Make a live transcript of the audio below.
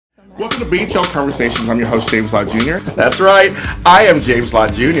Welcome to Bean Show Conversations. I'm your host, James Lott Jr. That's right. I am James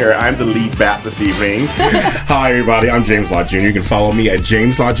Lott Jr. I'm the lead bat this evening. Hi, everybody. I'm James Lott Jr. You can follow me at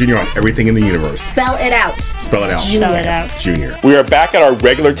James Lott Jr. on everything in the universe. Spell it out. Spell it out. Spell it out. Junior. We are back at our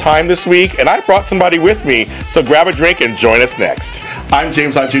regular time this week, and I brought somebody with me, so grab a drink and join us next. I'm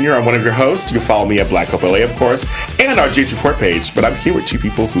James Lott Jr. I'm one of your hosts. You can follow me at Black Hope LA, of course, and our GH Report page. But I'm here with two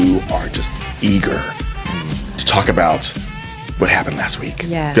people who are just as eager to talk about what happened last week.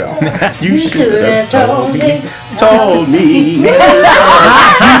 Yeah. Go. You should have told me. Told me. You owe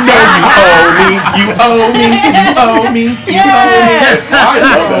me. You owe me. You owe me. I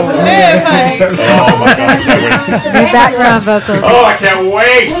love that song. Oh my God. Your background vocals. Oh, I can't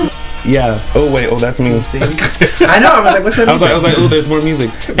wait. Yeah. Oh wait. Oh, that's me. I know. I was like, what's that? I was like, oh, there's more music.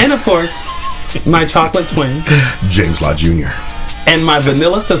 And of course, my chocolate twin, James Lott Jr. and my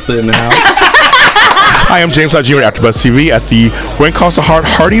vanilla sister in the house. Hi, I'm James Lott Jr. at Afterbuzz TV at the When It Comes to Heart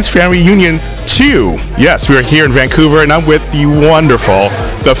Hardy's Family Reunion 2. Yes, we are here in Vancouver, and I'm with the wonderful,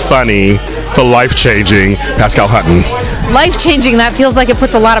 the funny, the life-changing Pascal Hutton. Life-changing, that feels like it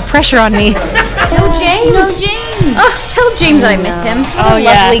puts a lot of pressure on me. No, James. No, James. Oh, tell James I miss him. Oh,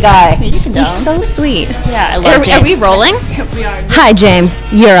 Lovely guy. You can tell He's so sweet. Yeah, I love James. Are we rolling? We are. Hi, James.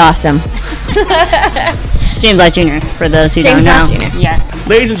 You're awesome. James Lott Jr., for those who James don't know. Lott Jr. Yes.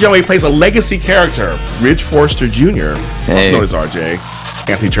 Ladies and gentlemen, he plays a legacy character, Ridge Forrester Jr., Hey. also known as RJ,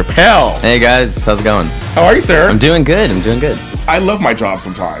 Anthony Trappell. Hey guys, how's it going? How are you, sir? I'm doing good. I love my job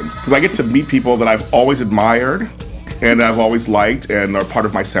sometimes because I get to meet people that I've always admired and I've always liked and are part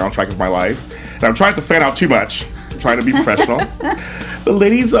of my soundtrack of my life. And I'm trying to fan out too much. I'm trying to be professional. The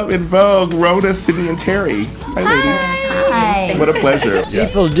ladies of In Vogue, Rhoda, Sydney, and Terry. Hi, ladies. Hi. What a pleasure. Yeah.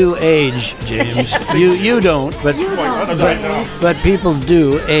 People do age, James. you don't, but people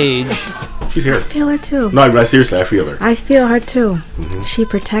do age. She's here. I feel her too. No, but seriously, I feel her. I feel her too. She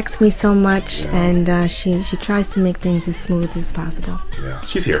protects me so much, and she tries to make things as smooth as possible. Yeah,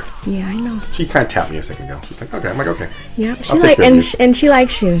 she's here. Yeah, I know. She kind of tapped me a second ago. She's like, okay. I'm like, okay. Yeah, I'll take care of you. and she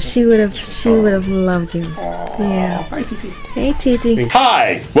likes you. She would have loved you. Yeah. Hi, Titi. Hey, Titi.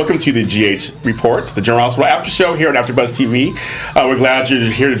 Hi, welcome to the GH Report, the General Hospital After Show here on AfterBuzz TV. We're glad you're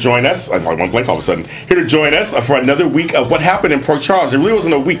here to join us. I'm like one blank all of a sudden. Here to join us for another week of what happened in Port Charles. It really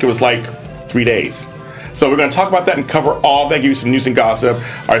wasn't a week. It was like 3 days. So we're going to talk about that and cover all that, give you some news and gossip,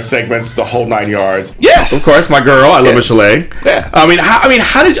 our segments, the whole 9 yards. Yes, of course, my girl. I love her Chalet. Yeah.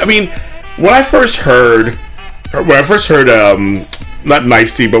 When I first heard, not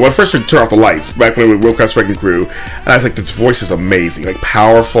Nice Tea, but when I first heard Turn Off the Lights back when we were Real Crest Wrecking Crew, and I was like, this voice is amazing, like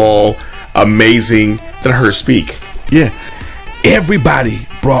powerful, amazing. Then I heard her speak. Yeah, everybody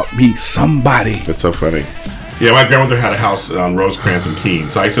brought me somebody. That's so funny. Yeah, my grandmother had a house on Rosecrans and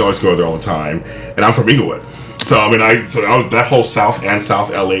Keene, so I used to always go there all the time. And I'm from Inglewood, so I was that whole South and South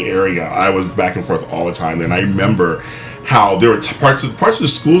LA area. I was back and forth all the time. And I remember how there were parts of the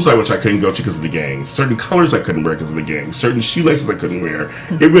schools I couldn't go to because of the gangs. Certain colors I couldn't wear because of the gangs. Certain shoelaces I couldn't wear.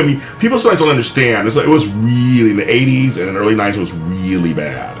 People sometimes don't understand. It was really in the 80s and in the early 90s. It was really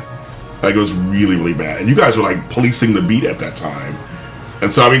bad. Like it was really, really bad. And you guys were like policing the beat at that time.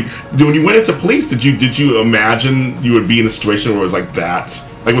 And so, when you went into police, did you imagine you would be in a situation where it was like that?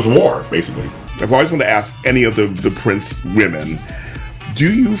 Like it was war, basically. I've always wanted to ask any of the Prince women,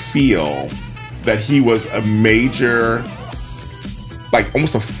 do you feel that he was a major, like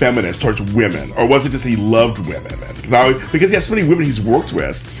almost a feminist towards women? Or was it just he loved women? Because he has so many women he's worked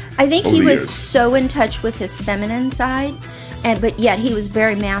with. I think over he the was years. so in touch with his feminine side, but yet he was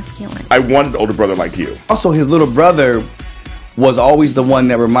very masculine. I wanted an older brother like you. Also, his little brother was always the one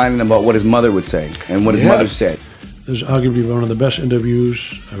that reminded him about what his mother would say and what his mother said. This is arguably one of the best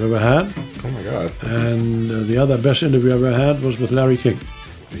interviews I've ever had. Oh my God. And the other best interview I've ever had was with Larry King.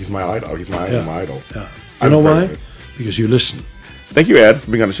 He's my idol. He's my idol. Yeah. You know why? Because you listen. Thank you, Ed,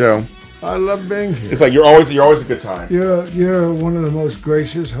 for being on the show. I love being here. It's like you're always a good time. You're one of the most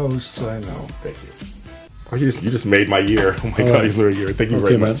gracious hosts I know. Thank you. Oh, you just made my year. Oh my God, you blew a year. Thank you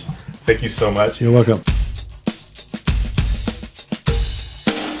very much. Thank you so much. You're welcome.